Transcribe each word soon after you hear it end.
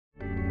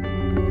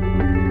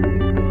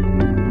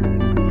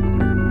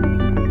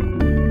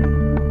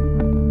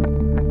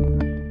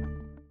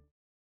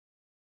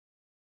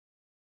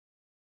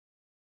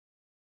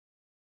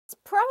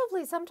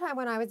Probably sometime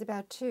when I was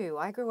about 2.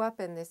 I grew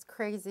up in this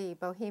crazy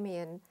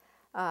Bohemian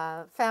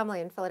family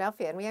in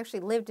Philadelphia, and we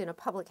actually lived in a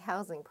public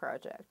housing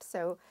project.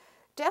 So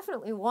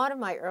definitely one of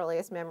my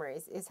earliest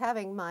memories is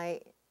having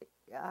my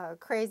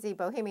crazy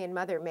Bohemian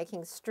mother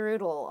making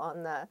strudel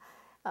on the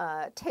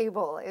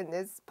table in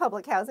this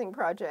public housing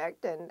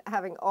project, and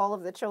having all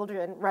of the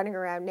children running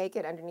around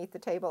naked underneath the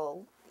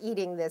table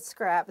eating the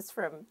scraps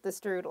from the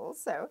strudel.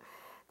 So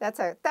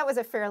that was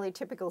a fairly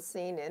typical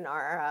scene in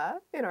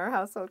our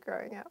household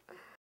growing up.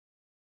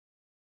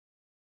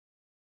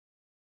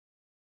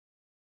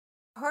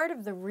 Part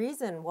of the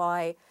reason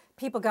why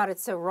people got it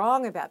so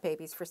wrong about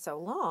babies for so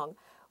long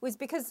was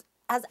because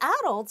as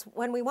adults,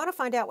 when we want to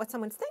find out what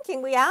someone's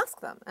thinking, we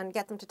ask them and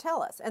get them to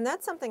tell us. And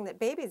that's something that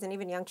babies and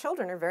even young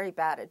children are very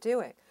bad at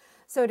doing.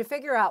 So to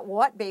figure out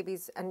what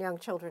babies and young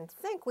children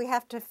think, we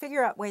have to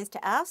figure out ways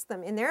to ask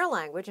them in their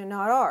language and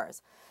not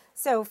ours.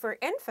 So for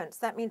infants,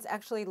 that means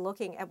actually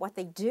looking at what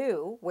they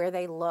do, where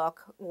they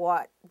look,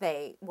 what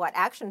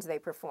actions they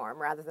perform,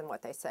 rather than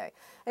what they say.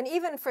 And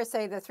even for,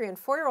 say, the 3- and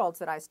 4-year-olds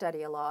that I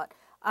study a lot,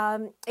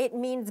 it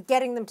means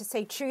getting them to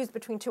say choose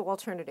between 2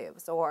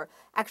 alternatives, or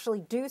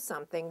actually do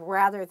something,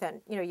 rather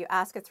than, you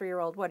ask a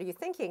 3-year-old, what are you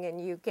thinking? And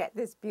you get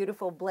this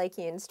beautiful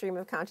Blakean stream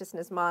of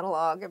consciousness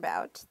monologue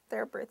about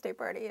their birthday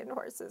party and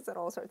horses and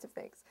all sorts of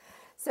things.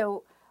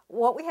 So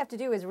what we have to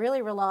do is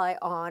really rely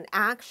on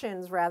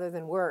actions rather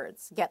than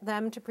words, get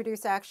them to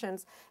produce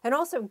actions, and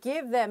also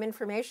give them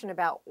information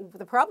about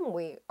the problem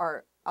we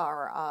are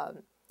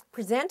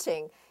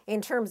presenting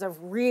in terms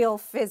of real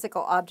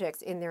physical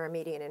objects in their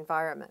immediate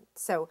environment.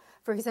 So,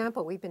 for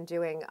example, we've been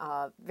doing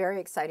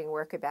very exciting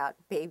work about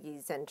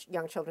babies and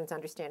young children's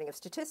understanding of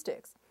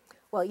statistics.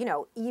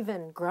 Well,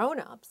 even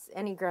grown-ups,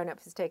 any grown-up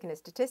who's taken a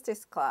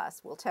statistics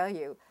class will tell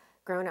you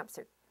grown-ups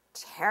are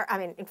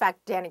in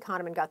fact, Danny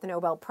Kahneman got the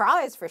Nobel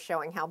Prize for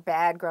showing how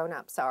bad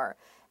grown-ups are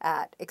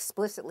at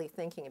explicitly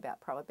thinking about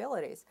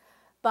probabilities.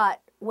 But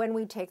when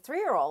we take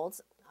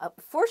 3-year-olds,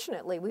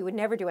 fortunately, we would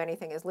never do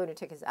anything as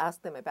lunatic as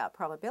ask them about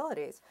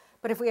probabilities.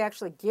 But if we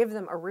actually give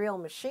them a real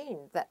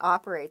machine that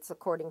operates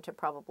according to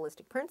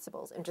probabilistic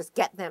principles and just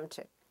get them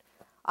to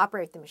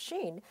operate the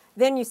machine,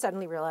 then you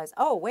suddenly realize,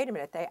 oh, wait a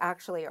minute, they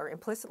actually are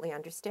implicitly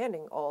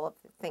understanding all of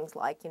the things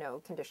like,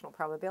 conditional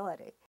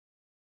probability.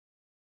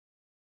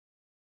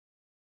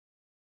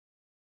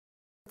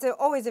 It's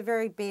always a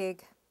very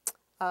big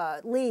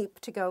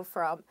leap to go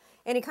from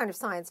any kind of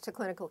science to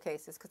clinical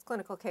cases, because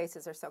clinical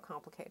cases are so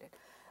complicated.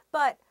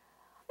 But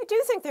I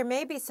do think there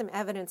may be some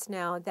evidence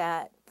now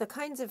that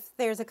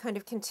there's a kind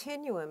of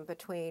continuum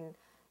between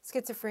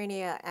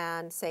schizophrenia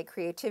and, say,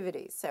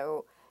 creativity.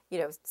 So,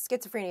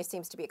 schizophrenia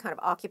seems to be a kind of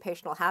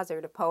occupational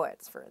hazard of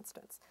poets, for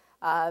instance.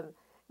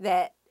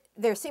 That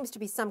there seems to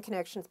be some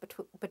connections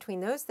between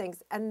those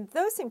things, and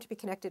those seem to be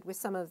connected with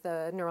some of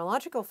the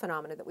neurological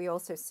phenomena that we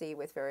also see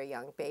with very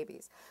young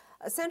babies.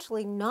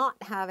 Essentially not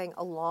having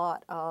a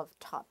lot of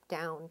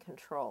top-down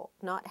control,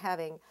 not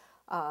having,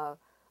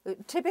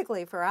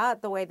 typically for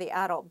the way the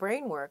adult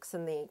brain works,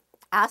 and the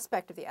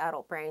aspect of the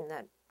adult brain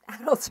that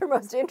adults are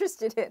most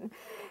interested in,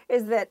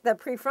 is that the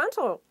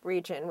prefrontal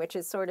region, which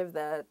is sort of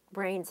the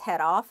brain's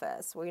head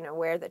office,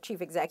 where the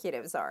chief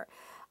executives are,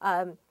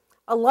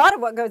 a lot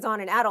of what goes on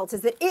in adults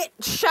is that it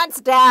shuts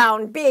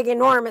down big,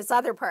 enormous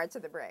other parts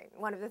of the brain.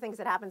 One of the things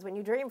that happens when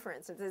you dream, for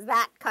instance, is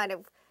that kind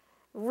of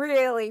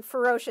really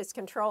ferocious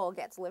control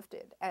gets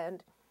lifted.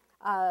 And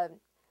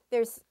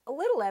there's a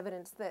little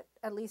evidence that,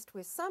 at least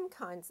with some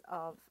kinds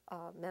of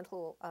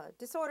mental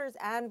disorders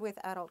and with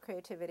adult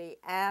creativity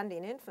and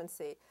in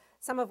infancy,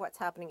 some of what's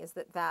happening is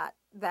that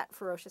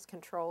ferocious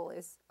control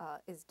is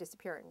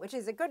disappearing, which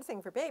is a good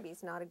thing for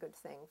babies, not a good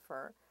thing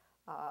for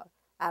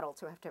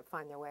adults who have to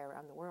find their way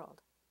around the world.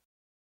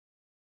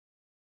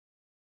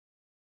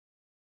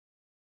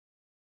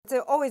 It's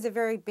always a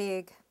very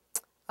big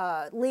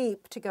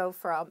leap to go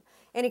from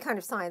any kind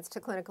of science to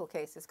clinical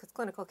cases, because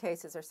clinical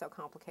cases are so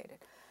complicated.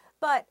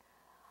 But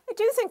I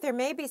do think there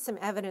may be some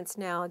evidence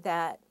now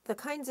that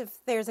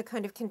there's a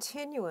kind of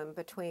continuum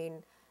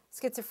between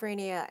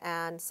schizophrenia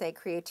and, say,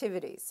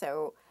 creativity.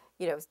 So,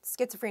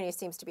 schizophrenia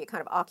seems to be a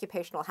kind of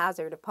occupational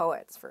hazard of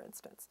poets, for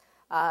instance.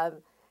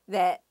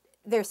 That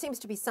there seems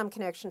to be some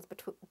connections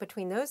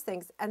between those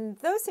things, and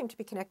those seem to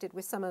be connected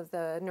with some of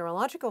the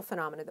neurological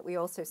phenomena that we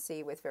also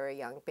see with very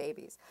young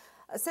babies.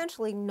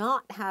 Essentially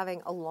not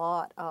having a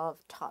lot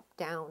of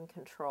top-down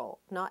control,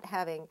 not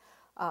having,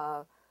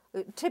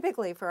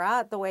 typically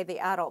for the way the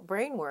adult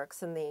brain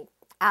works, and the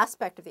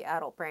aspect of the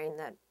adult brain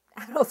that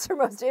adults are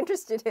most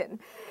interested in,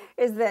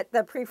 is that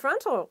the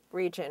prefrontal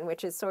region,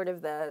 which is sort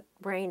of the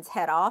brain's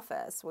head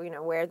office,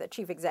 where the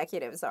chief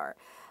executives are,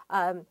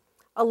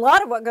 a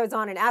lot of what goes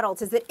on in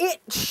adults is that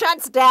it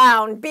shuts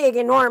down big,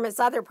 enormous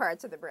other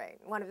parts of the brain.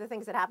 One of the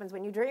things that happens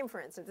when you dream,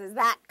 for instance, is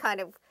that kind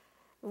of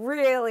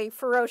really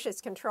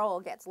ferocious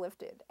control gets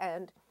lifted.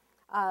 And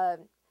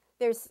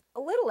there's a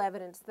little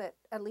evidence that,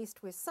 at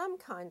least with some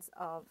kinds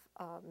of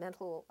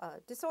mental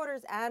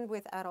disorders and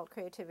with adult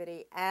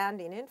creativity and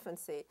in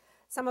infancy,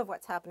 some of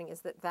what's happening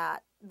is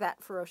that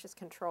ferocious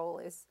control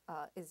is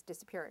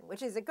disappearing,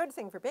 which is a good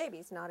thing for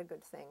babies, not a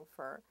good thing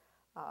for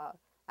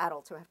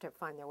adults who have to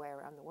find their way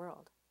around the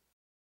world.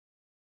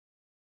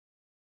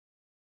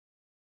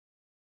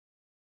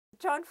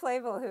 John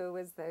Flavel, who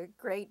was the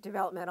great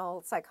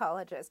developmental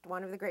psychologist,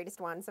 one of the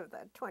greatest ones of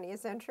the 20th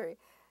century,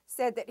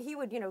 said that he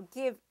would,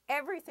 give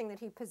everything that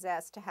he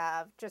possessed to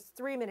have just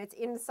 3 minutes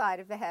inside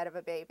of the head of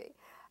a baby.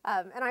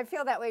 And I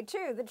feel that way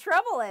too. The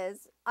trouble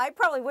is, I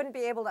probably wouldn't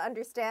be able to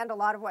understand a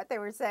lot of what they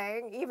were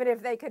saying, even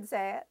if they could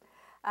say it.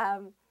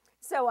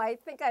 So I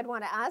think I'd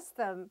want to ask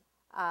them,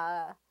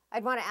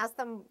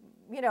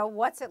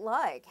 what's it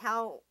like?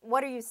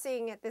 What are you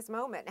seeing at this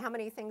moment? How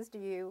many things do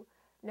you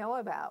know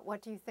about?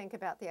 What do you think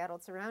about the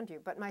adults around you?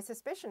 But my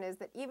suspicion is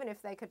that even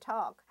if they could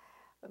talk,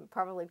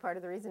 probably part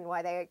of the reason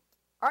why they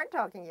aren't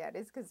talking yet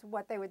is because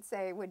what they would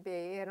say would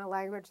be in a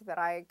language that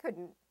I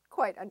couldn't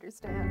quite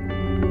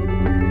understand.